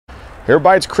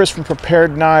Everybody, it's Chris from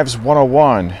Prepared Knives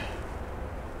 101.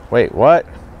 Wait, what?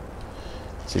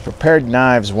 See, Prepared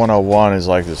Knives 101 is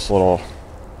like this little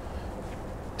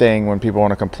thing when people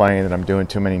want to complain that I'm doing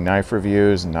too many knife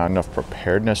reviews and not enough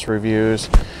preparedness reviews.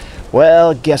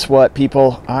 Well, guess what,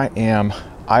 people? I am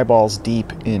eyeballs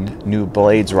deep in new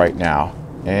blades right now,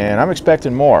 and I'm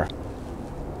expecting more.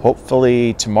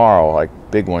 Hopefully tomorrow, like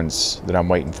big ones that I'm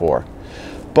waiting for.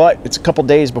 But it's a couple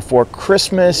days before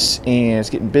Christmas and it's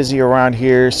getting busy around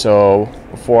here, so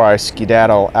before I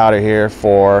skedaddle out of here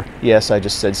for, yes, I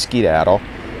just said skedaddle.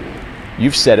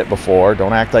 You've said it before,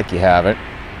 don't act like you haven't.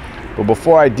 But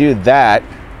before I do that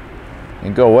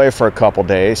and go away for a couple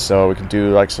days so we can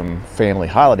do like some family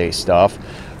holiday stuff,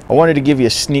 I wanted to give you a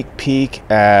sneak peek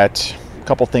at a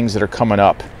couple things that are coming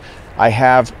up. I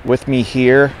have with me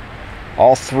here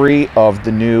all three of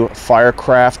the new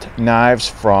FIRECRAFT knives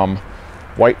from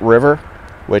White River,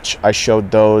 which I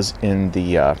showed those in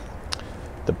the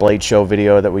blade show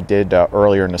video that we did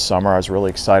earlier in the summer. I was really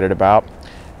excited about.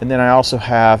 And then I also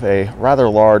have a rather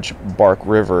large Bark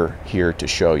River here to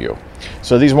show you.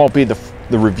 So these won't be the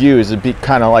reviews. It'd be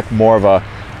kind of like more of a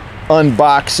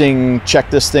unboxing,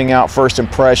 check this thing out, first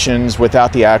impressions,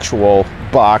 without the actual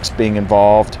box being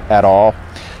involved at all.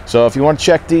 So if you want to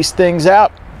check these things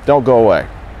out, don't go away.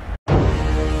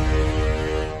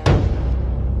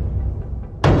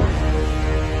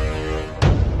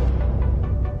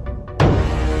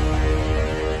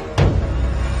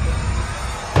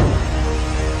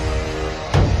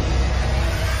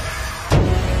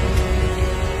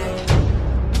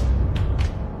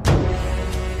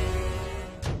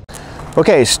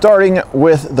 Okay, starting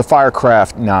with the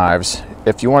FIRECRAFT knives.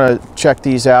 If you want to check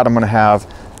these out, I'm going to have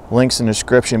links in the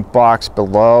description box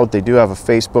below. They do have a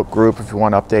Facebook group if you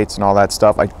want updates and all that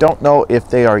stuff. I don't know if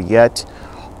they are yet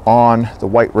on the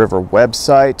White River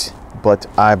website, but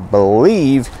I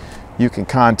believe you can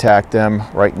contact them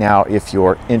right now if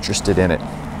you're interested in it.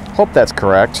 Hope that's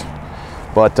correct.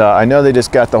 But I know they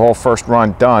just got the whole first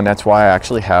run done. That's why I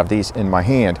actually have these in my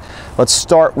hand. Let's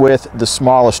start with the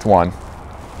smallest one.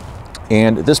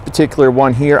 And this particular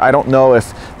one here, I don't know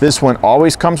if this one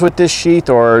always comes with this sheath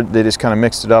or they just kind of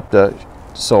mixed it up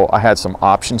so I had some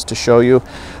options to show you.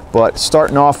 But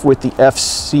starting off with the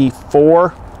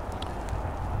FC4,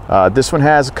 this one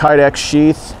has a Kydex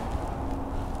sheath,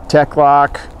 Tech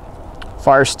Lock,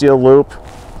 fire steel loop.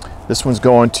 This one's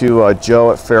going to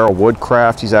Joe at Feral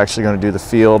Woodcraft. He's actually going to do the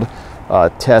field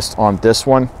test on this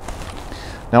one.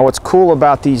 Now what's cool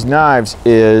about these knives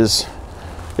is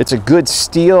it's a good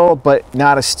steel, but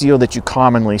not a steel that you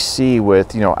commonly see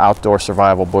with, you know, outdoor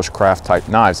survival bushcraft type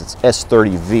knives. It's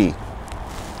S30V.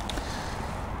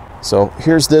 So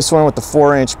here's this one with the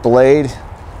 4-inch blade.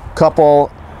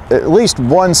 At least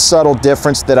one subtle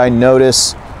difference that I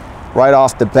notice right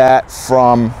off the bat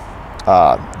from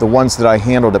the ones that I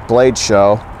handled at Blade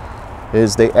Show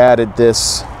is they added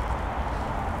this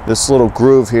little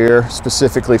groove here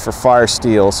specifically for fire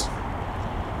steels.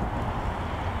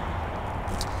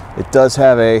 It does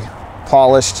have a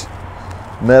polished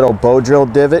metal bow drill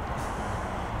divot.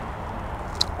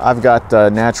 I've got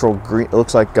natural green, it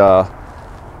looks like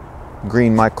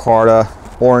green micarta,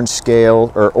 orange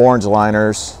scale or orange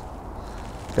liners.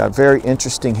 Got a very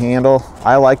interesting handle.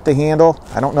 I like the handle.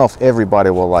 I don't know if everybody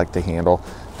will like the handle,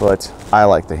 but I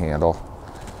like the handle.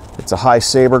 It's a high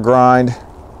saber grind.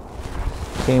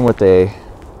 Came with a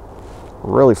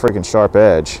really freaking sharp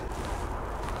edge.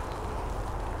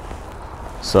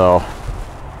 So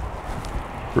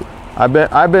I've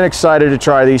been excited to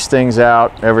try these things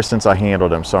out ever since I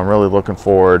handled them. So I'm really looking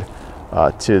forward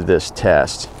to this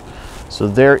test. So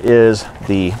there is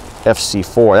the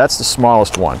FC4. That's the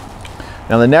smallest one.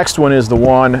 Now the next one is the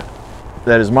one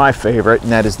that is my favorite,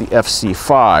 and that is the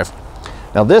FC5.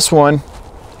 Now this one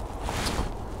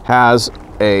has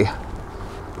a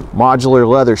modular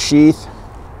leather sheath.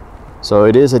 So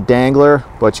it is a dangler,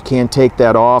 but you can take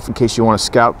that off in case you want to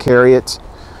scout carry it.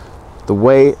 The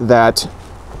way that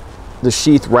the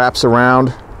sheath wraps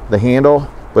around the handle,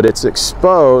 but it's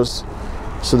exposed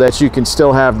so that you can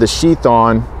still have the sheath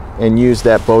on and use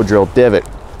that bow drill divot.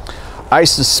 I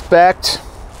suspect,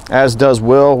 as does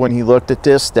Will when he looked at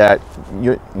this, that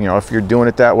you know, if you're doing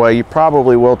it that way, you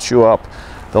probably will chew up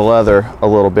the leather a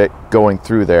little bit going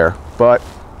through there, but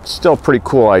still pretty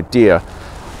cool idea.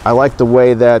 I like the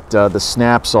way that the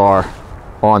snaps are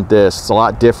on this. It's a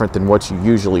lot different than what you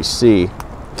usually see.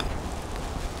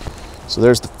 So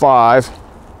there's the 5,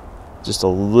 just a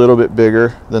little bit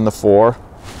bigger than the 4.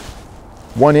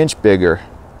 1 inch bigger,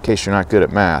 in case you're not good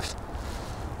at math.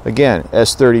 Again,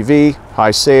 S30V,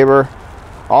 high saber,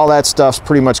 all that stuff's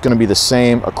pretty much going to be the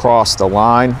same across the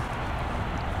line.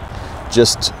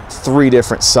 just 3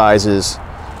 different sizes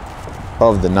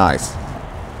of the knife.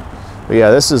 But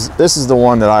yeah, this is the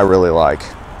one that I really like.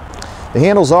 The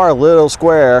handles are a little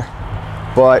square,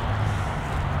 but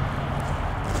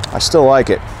I still like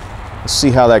it. Let's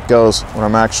see how that goes when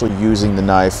I'm actually using the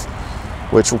knife,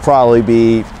 which will probably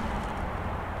be,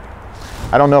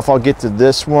 I don't know if I'll get to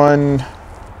this one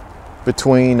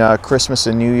between Christmas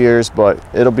and New Year's, but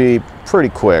it'll be pretty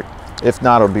quick. If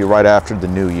not, it'll be right after the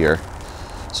New Year.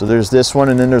 So there's this one,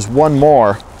 and then there's one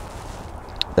more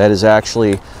that is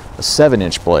actually a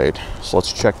 7-inch blade. So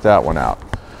let's check that one out.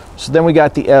 So then we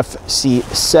got the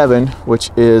FC7, which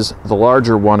is the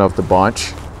larger one of the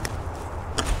bunch.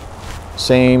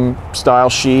 Same style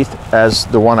sheath as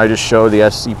the one I just showed, the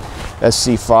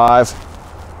SC5,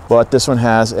 but this one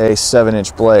has a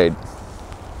 7-inch blade.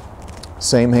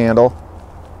 Same handle.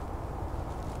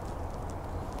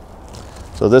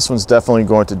 So this one's definitely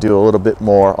going to do a little bit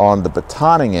more on the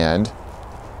batoning end.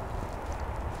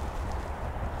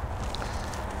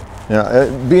 You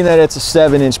know, being that it's a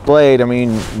 7-inch blade, I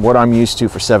mean, what I'm used to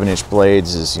for 7-inch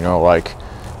blades is, you know, like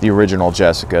the original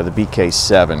Jessica, the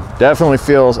BK7. Definitely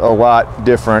feels a lot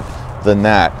different than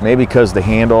that. Maybe because the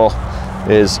handle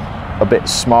is a bit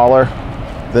smaller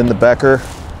than the Becker,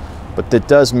 but it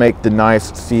does make the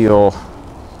knife feel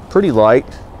pretty light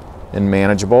and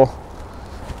manageable.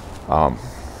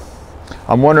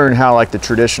 I'm wondering how like the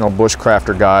traditional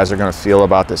bushcrafter guys are going to feel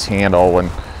about this handle when,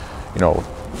 you know,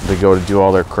 they go to do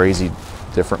all their crazy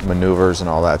different maneuvers and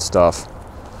all that stuff.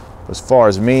 As far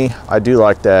as me, I do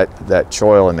like that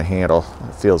choil in the handle.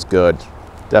 It feels good,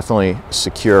 definitely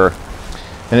secure,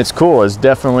 and it's cool. It's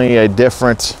definitely a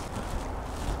different,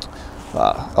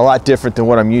 a lot different than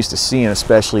what I'm used to seeing,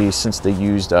 especially since they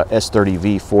used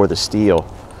S30V for the steel.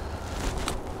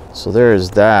 So there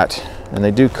is that, and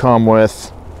they do come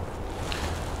with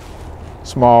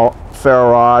small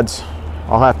ferro rods.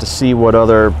 I'll have to see what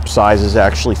other sizes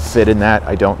actually fit in that.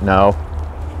 I don't know.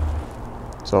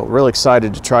 So really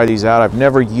excited to try these out. I've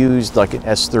never used like an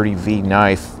S30V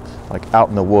knife like out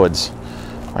in the woods.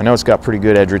 I know it's got pretty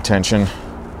good edge retention,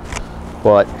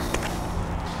 but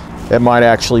it might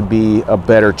actually be a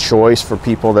better choice for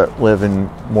people that live in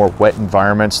more wet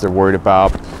environments. They're worried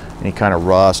about any kind of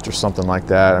rust or something like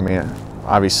that. I mean,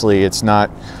 obviously it's not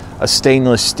a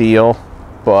stainless steel,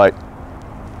 but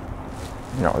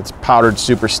you know, it's powdered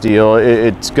super steel.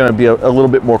 It's going to be a little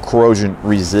bit more corrosion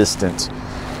resistant.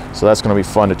 So that's going to be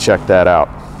fun to check that out.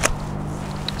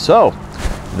 So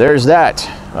there's that.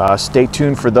 Stay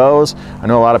tuned for those. I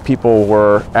know a lot of people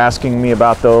were asking me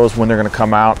about those, when they're going to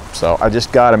come out. So I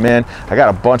just got them in. I got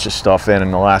a bunch of stuff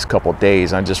in the last couple of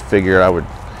days. I just figured I would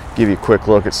give you a quick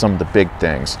look at some of the big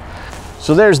things.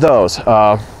 So there's those.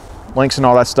 Links and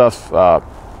all that stuff.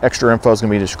 Extra info is going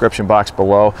to be in the description box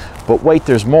below. But wait,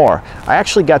 there's more. I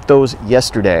actually got those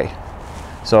yesterday.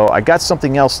 So I got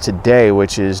something else today,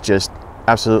 which is just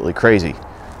absolutely crazy.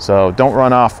 So don't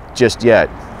run off just yet.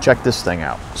 Check this thing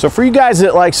out. So for you guys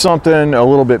that like something a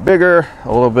little bit bigger,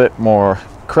 a little bit more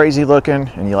crazy looking,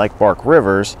 and you like Bark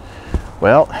Rivers,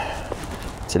 well,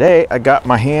 today I got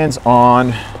my hands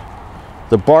on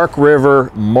the Bark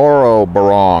River Moro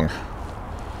Barong.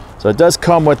 So it does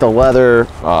come with a leather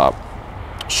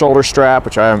shoulder strap,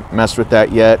 which I haven't messed with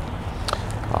that yet.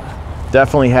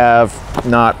 Definitely have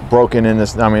not broken in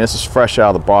this. I mean, this is fresh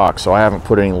out of the box, so I haven't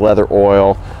put any leather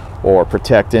oil or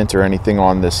protectant or anything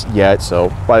on this yet. So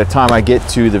by the time I get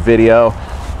to the video,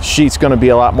 sheet's going to be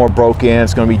a lot more broken.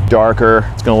 It's going to be darker.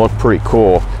 It's going to look pretty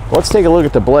cool. Let's take a look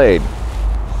at the blade.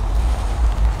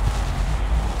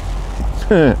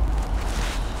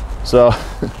 So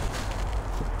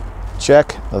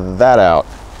check that out.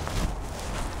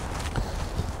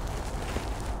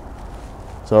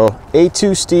 So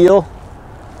A2 steel.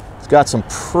 It's got some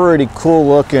pretty cool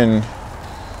looking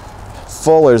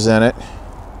fullers in it.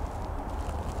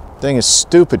 Thing is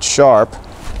stupid sharp.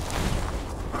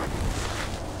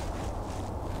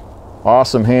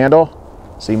 Awesome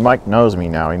handle. See, Mike knows me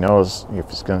now. He knows if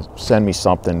he's going to send me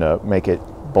something to make it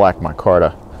black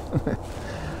micarta.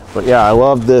 But yeah, I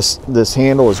love this. This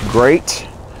handle is great.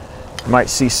 You might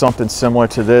see something similar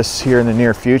to this here in the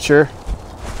near future.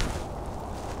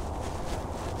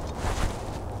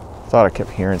 Thought I kept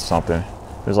hearing something.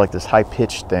 There's like this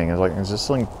high-pitched thing. It's like, is this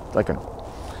something like a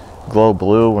glow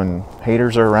blue when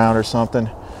haters are around or something?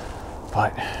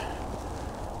 But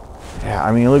yeah,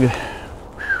 I mean, look at,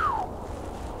 whew,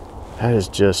 that is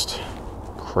just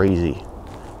crazy.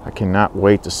 I cannot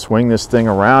wait to swing this thing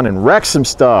around and wreck some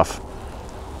stuff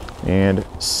and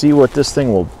see what this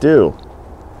thing will do.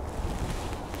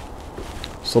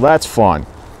 So that's fun.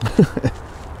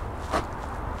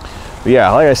 But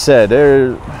yeah, like I said,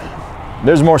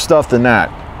 there's more stuff than that.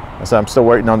 So I'm still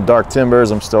waiting on dark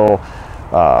timbers. I'm still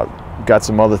got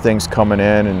some other things coming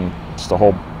in, and just a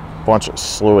whole bunch of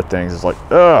slew of things. It's like,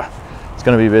 ugh, it's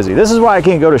gonna be busy. This is why I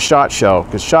can't go to SHOT Show,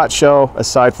 because SHOT Show,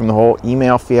 aside from the whole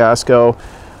email fiasco,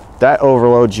 that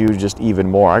overloads you just even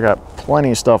more. I got plenty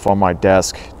of stuff on my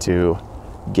desk to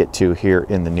get to here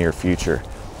in the near future.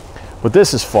 But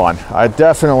this is fun. I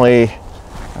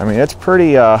mean, it's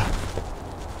pretty,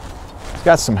 it's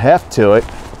got some heft to it.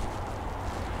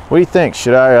 What do you think?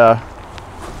 Should I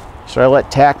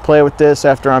let Tack play with this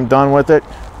after I'm done with it?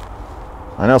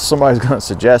 I know somebody's gonna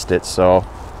suggest it, so,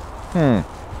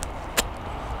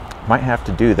 might have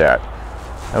to do that.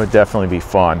 That would definitely be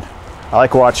fun. I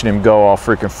like watching him go all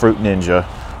freaking Fruit Ninja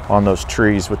on those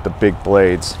trees with the big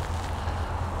blades.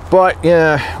 But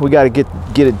yeah, we got to get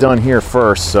it done here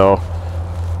first, so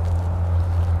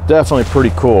definitely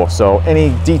pretty cool. So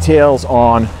any details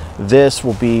on this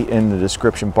will be in the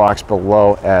description box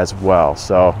below as well.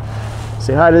 So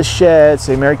say hi to the shed,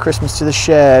 say Merry Christmas to the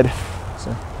shed.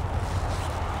 So,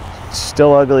 it's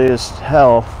still ugly as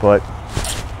hell, but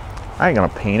I ain't gonna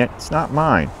paint it. It's not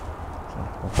mine.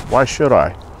 So why should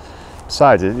I?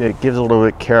 Besides, it gives a little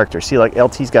bit of character. See, like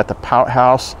LT's got the pout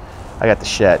house, I got the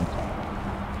shed.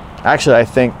 Actually, I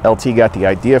think LT got the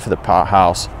idea for the pout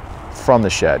house from the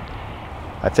shed.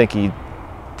 I think he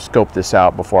scoped this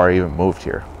out before I even moved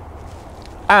here.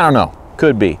 I don't know,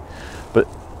 could be. But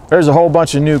there's a whole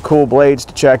bunch of new cool blades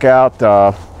to check out.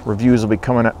 Reviews will be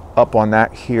coming up on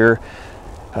that here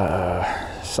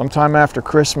sometime after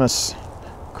Christmas,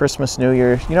 New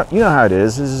Year. You know how it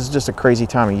is. This is just a crazy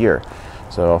time of year.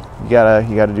 So you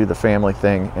gotta do the family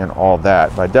thing and all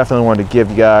that. But I definitely wanted to give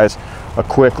you guys a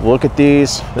quick look at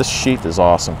these. This sheath is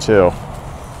awesome too.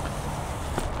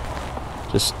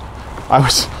 Just I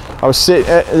was sitting.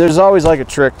 There's always like a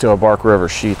trick to a Bark River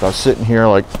sheath. I was sitting here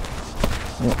like,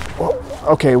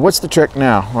 okay, what's the trick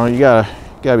now? Well, you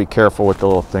gotta be careful with the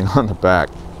little thing on the back.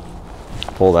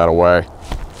 Pull that away.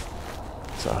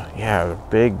 So yeah,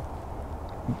 big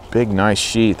nice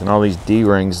sheath, and all these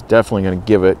D-rings definitely going to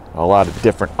give it a lot of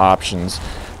different options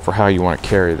for how you want to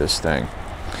carry this thing.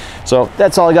 So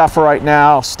that's all I got for right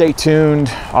now. Stay tuned.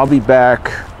 I'll be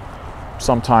back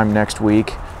sometime next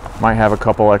week. Might have a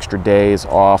couple extra days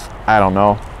off. I don't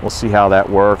know. We'll see how that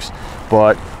works.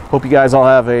 But hope you guys all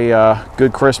have a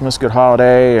good Christmas, good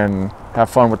holiday, and have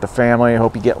fun with the family. I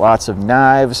hope you get lots of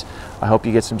knives. I hope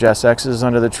you get some Jess X's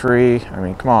under the tree. I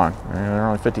mean, come on. They're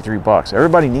only 53 bucks.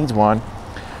 Everybody needs one.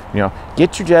 You know,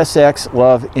 get your Jess X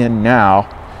love in now,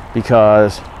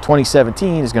 because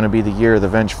 2017 is going to be the year of the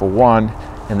Vengeful One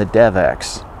and the Dev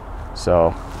X.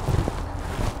 So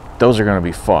those are going to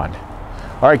be fun.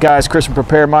 All right, guys, Chris from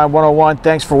Preparedmind101.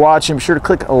 Thanks for watching. Be sure to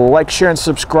click like, share, and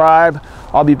subscribe.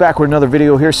 I'll be back with another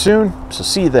video here soon, so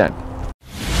see you then.